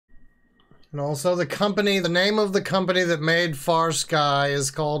And also the company, the name of the company that made FarSky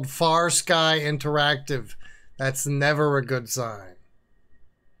is called FarSky Interactive. That's never a good sign.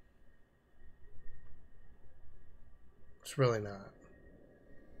 It's really not.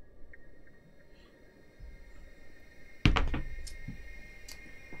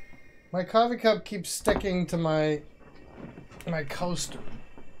 My coffee cup keeps sticking to my coaster.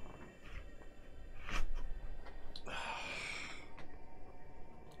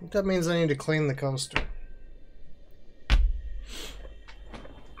 That means I need to clean the coaster.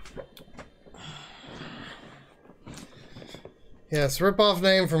 Yes, rip-off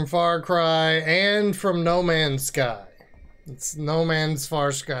name from Far Cry and from No Man's Sky. It's No Man's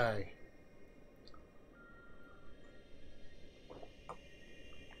FarSky.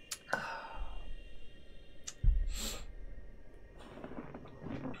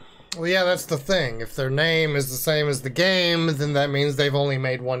 Well, yeah, that's the thing. If their name is the same as the game, then that means they've only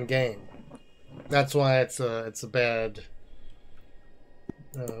made one game. That's why it's a bad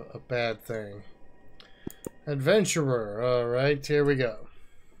thing. Adventurer. All right, here we go.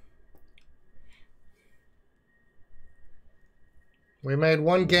 We made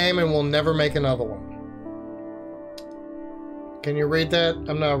one game and we'll never make another one. Can you read that?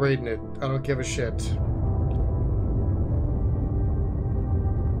 I'm not reading it. I don't give a shit.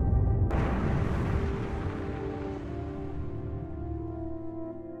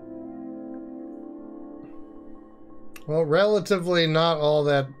 Well, relatively not all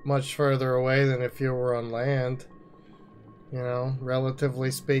that much further away than if you were on land. You know, relatively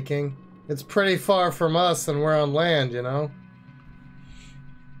speaking. It's pretty far from us and we're on land, you know?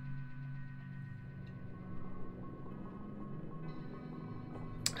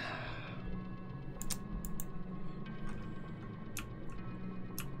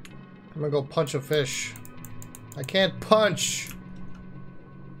 I'm gonna go punch a fish. I can't punch!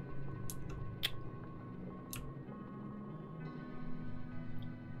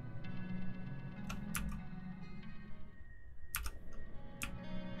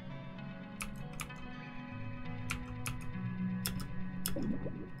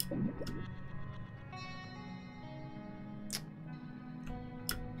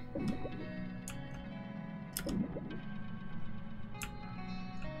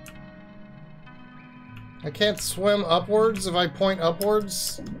 I can't swim upwards if I point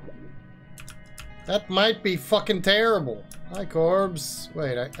upwards? That might be fucking terrible. Hi, Corbs.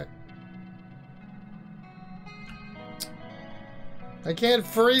 Wait, I can't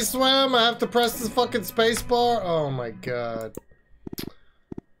free swim? I have to press this fucking space bar? Oh my god.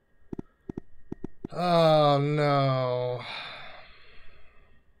 Oh no.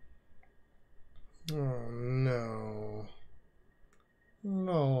 Oh no.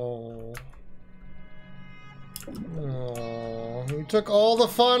 No. Oh, you took all the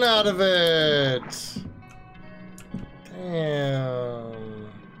fun out of it. Damn.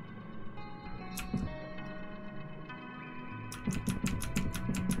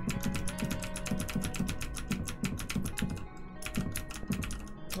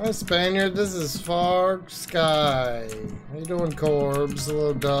 Hi, Spaniard. This is FarSky. How you doing, Corbs?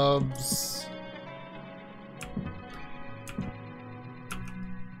 Hello, Dubs.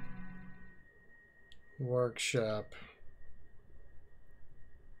 Workshop.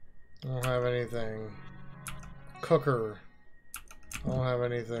 I don't have anything. Cooker. I don't have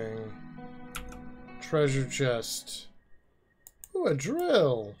anything. Treasure chest. Ooh, a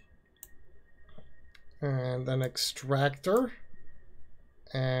drill. And an extractor.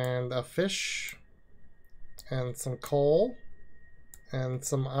 And a fish. And some coal. And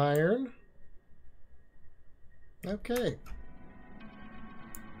some iron. Okay.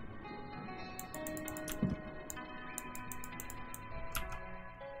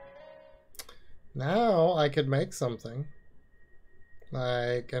 Now I could make something.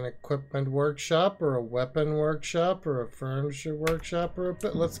 Like an equipment workshop or a weapon workshop or a furniture workshop or a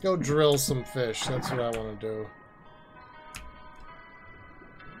bit. Let's go drill some fish. That's what I want to do.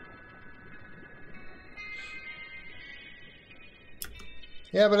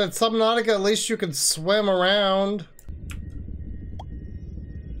 Yeah, but at Subnautica at least you can swim around.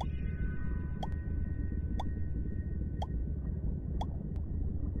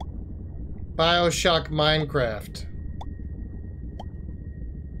 BioShock Minecraft.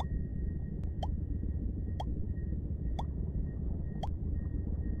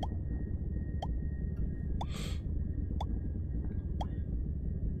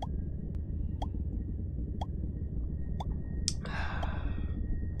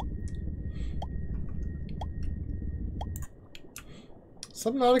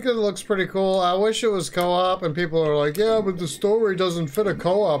 Subnautica looks pretty cool. I wish it was co-op, and people are like, yeah, but the story doesn't fit a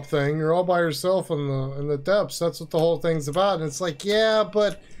co-op thing. You're all by yourself in the depths. That's what the whole thing's about. And it's like, yeah,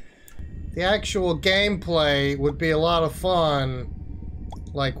 but the actual gameplay would be a lot of fun,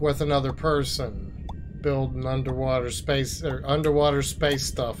 like with another person. Building underwater space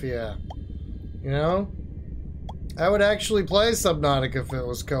stuff, yeah. You know? I would actually play Subnautica if it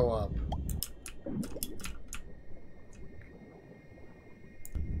was co-op.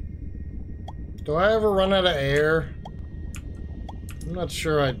 Do I ever run out of air? I'm not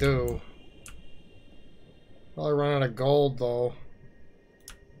sure I do. Probably run out of gold, though.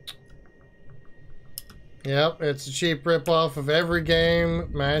 Yep, it's a cheap ripoff of every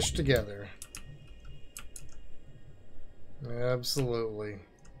game mashed together. Absolutely.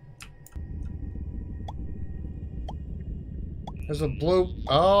 There's a blue...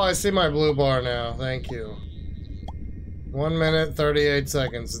 Oh, I see my blue bar now. Thank you. 1 minute, 38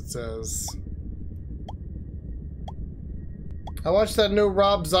 seconds, it says. I watched that new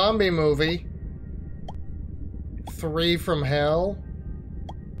Rob Zombie movie, 3 from Hell.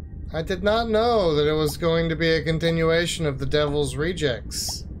 I did not know that it was going to be a continuation of The Devil's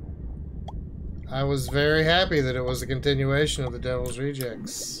Rejects. I was very happy that it was a continuation of The Devil's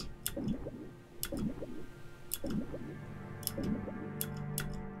Rejects.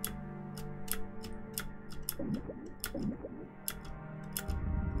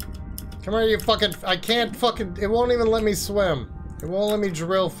 Come here, you fucking... I can't fucking... It won't even let me swim. It won't let me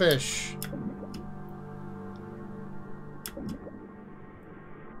drill fish.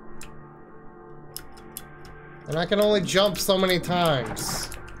 And I can only jump so many times.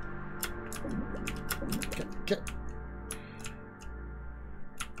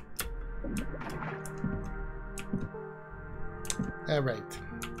 Alright.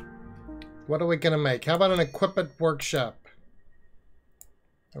 What are we gonna make? How about an equipment workshop?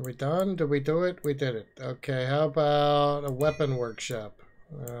 Are we done? Did we do it? We did it. Okay, how about a weapon workshop?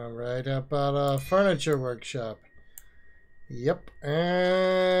 Alright, how about a furniture workshop? Yep,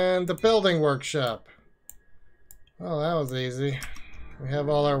 and the building workshop. Oh, that was easy. We have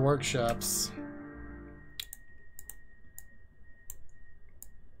all our workshops.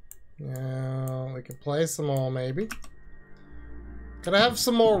 Now, we can place them all, maybe. Could I have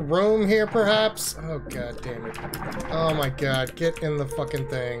some more room here, perhaps? Oh, god damn it. Oh my god, get in the fucking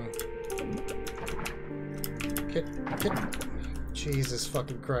thing. Get... Jesus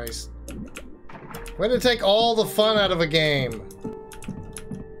fucking Christ. Way to take all the fun out of a game.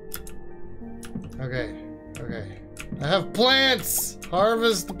 Okay, okay. I have plants!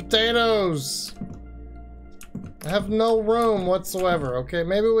 Harvest the potatoes! I have no room whatsoever. Okay,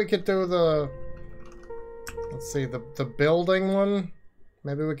 maybe we could do the... Let's see, the building one?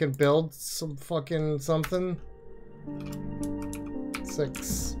 Maybe we can build some fucking something?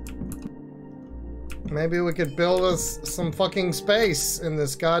 6. Maybe we could build us some fucking space in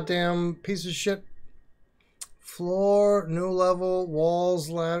this goddamn piece of shit. Floor, new level, walls,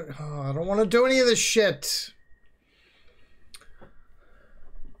 ladder. Oh, I don't want to do any of this shit.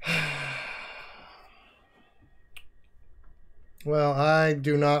 Well, I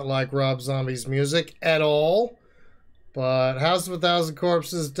do not like Rob Zombie's music at all, but House of a Thousand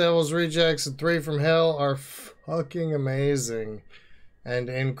Corpses, Devil's Rejects, and 3 from Hell are fucking amazing and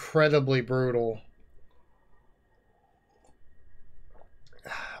incredibly brutal.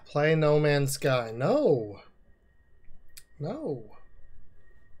 Play No Man's Sky. No. No.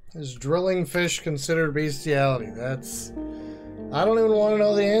 Is drilling fish considered bestiality? That's... I don't even want to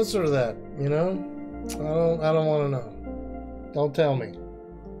know the answer to that, you know? I don't want to know. Don't tell me.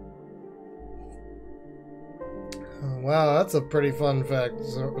 Oh, wow, that's a pretty fun fact,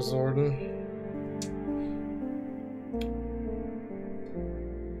 Zordon.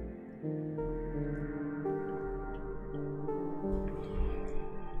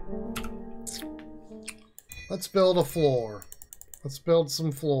 Let's build a floor. Let's build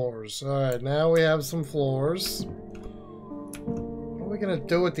some floors. Alright, now we have some floors. What are we gonna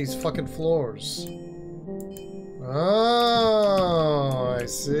do with these fucking floors? Oh, I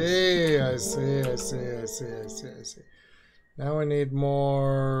see. Now we need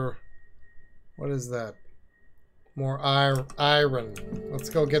more... What is that? More iron. Let's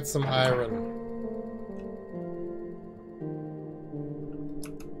go get some iron.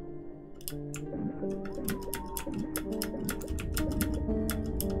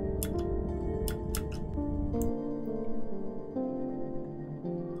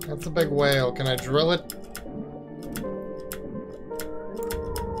 That's a big whale. Can I drill it?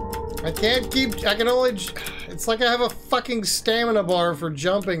 I can't keep... I can only... It's like I have a fucking stamina bar for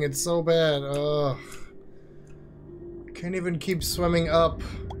jumping. It's so bad. Ugh. Can't even keep swimming up.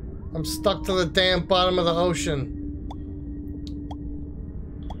 I'm stuck to the damn bottom of the ocean.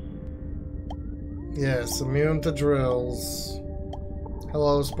 Yes, immune to drills.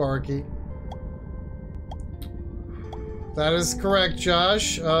 Hello, Sparky. That is correct,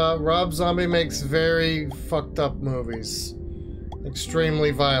 Josh. Rob Zombie makes very fucked up movies.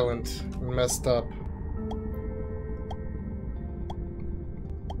 Extremely violent and messed up.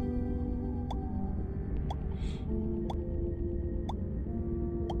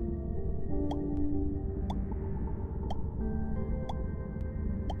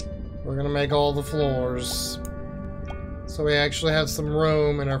 We're gonna make all the floors. So we actually have some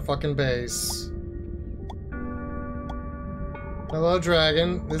room in our fucking base. Hello,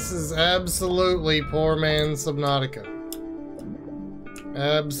 Dragon. This is absolutely poor man's Subnautica.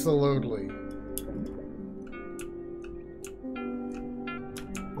 Absolutely.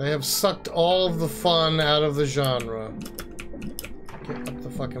 They have sucked all of the fun out of the genre. Get up the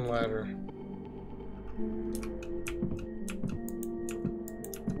fucking ladder.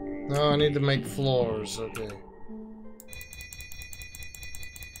 No, I need to make floors. Okay.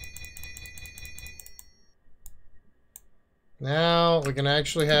 Now we can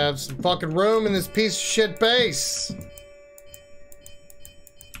actually have some fucking room in this piece of shit base.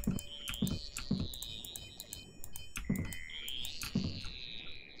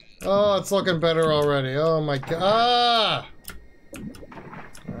 Oh, it's looking better already. Oh my god. Ah!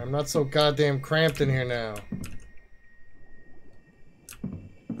 I'm not so goddamn cramped in here now.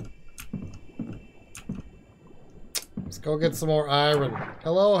 Let's go get some more iron.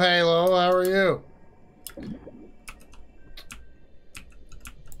 Hello, Halo. How are you?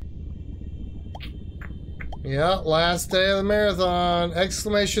 Yeah, last day of the marathon.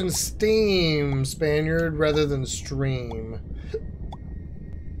 Exclamation Steam, Spaniard, rather than stream.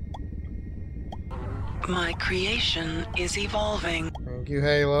 My creation is evolving. Thank you,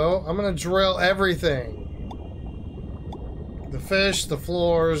 Halo. I'm gonna drill everything. The fish, the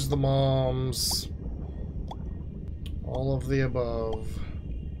floors, the moms. All of the above.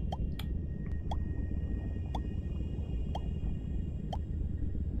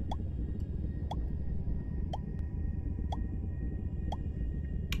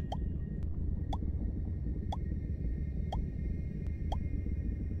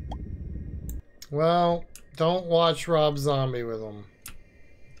 Well, don't watch Rob Zombie with him.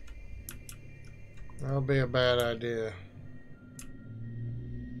 That'll be a bad idea.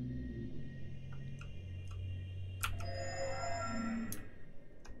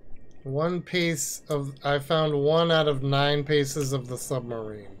 One piece of... I found 1 out of 9 pieces of the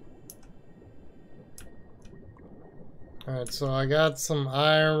submarine. Alright, so I got some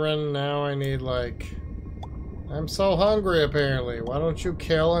iron. Now I need, like... I'm so hungry, apparently. Why don't you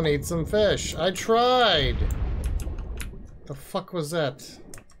kill and eat some fish? I tried! The fuck was that?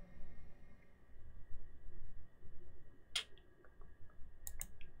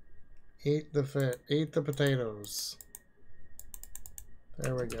 Eat the fish. Eat the potatoes.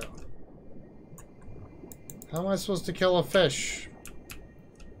 There we go. How am I supposed to kill a fish?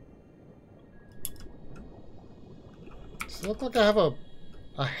 Does it look like I have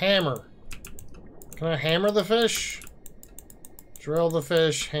a hammer? Can I hammer the fish? Drill the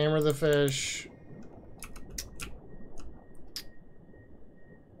fish, hammer the fish.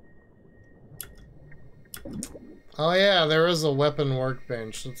 Oh yeah, there is a weapon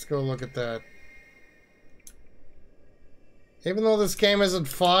workbench. Let's go look at that. Even though this game isn't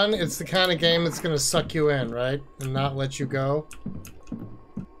fun, it's the kind of game that's gonna suck you in, right? And not let you go.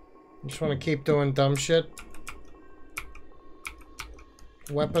 You just want to keep doing dumb shit.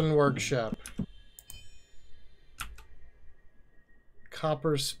 Weapon workshop.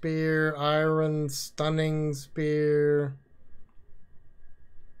 Copper spear, iron stunning spear.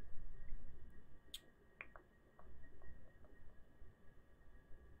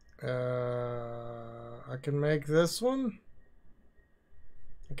 I can make this one.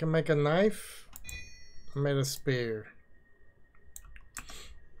 I can make a knife. I made a spear.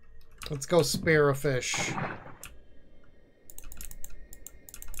 Let's go spear a fish.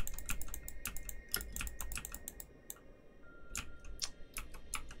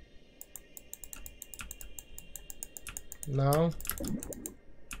 No?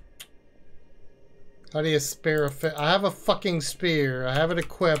 How do you spear a fish? I have a fucking spear. I have it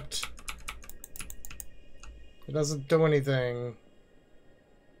equipped. It doesn't do anything.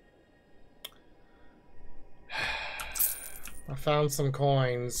 I found some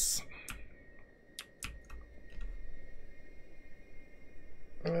coins.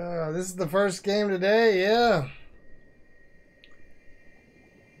 This is the first game today, yeah.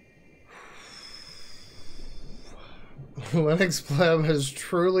 Linux Pleb has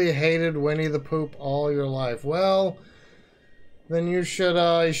truly hated Winnie the Pooh all your life. Well, then you should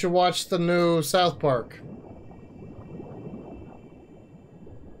watch the new South Park.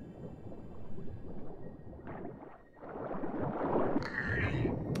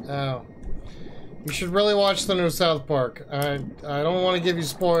 Oh. You should really watch the new South Park. I don't want to give you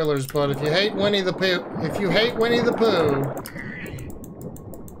spoilers, but if you hate Winnie the Pooh,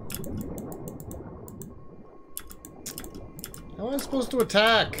 how am I supposed to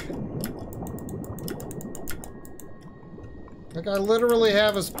attack? Like, I literally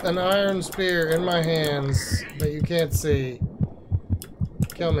have an iron spear in my hands that you can't see.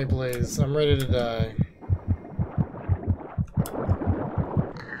 Kill me, please. I'm ready to die.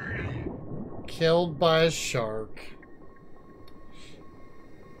 Killed by a shark.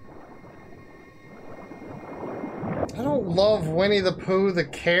 I don't love Winnie the Pooh, the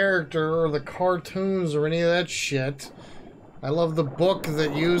character, or the cartoons, or any of that shit. I love the book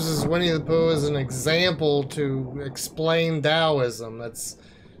that uses Winnie the Pooh as an example to explain Taoism. That's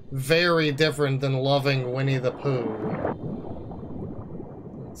very different than loving Winnie the Pooh.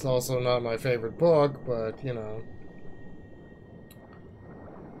 It's also not my favorite book, but, you know.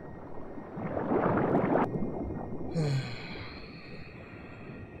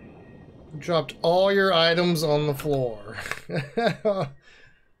 Dropped all your items on the floor.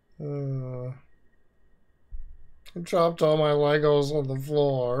 I dropped all my Legos on the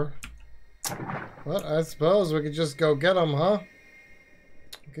floor. Well, I suppose we could just go get them, huh?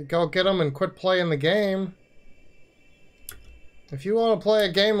 We could go get them and quit playing the game. If you want to play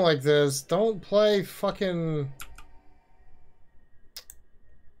a game like this, don't play fucking...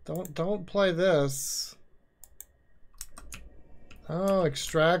 Don't play this. Oh,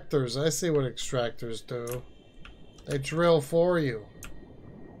 extractors. I see what extractors do. They drill for you.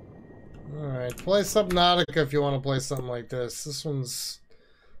 Alright, play Subnautica if you want to play something like this. This one's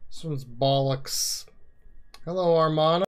bollocks. Hello, Armana.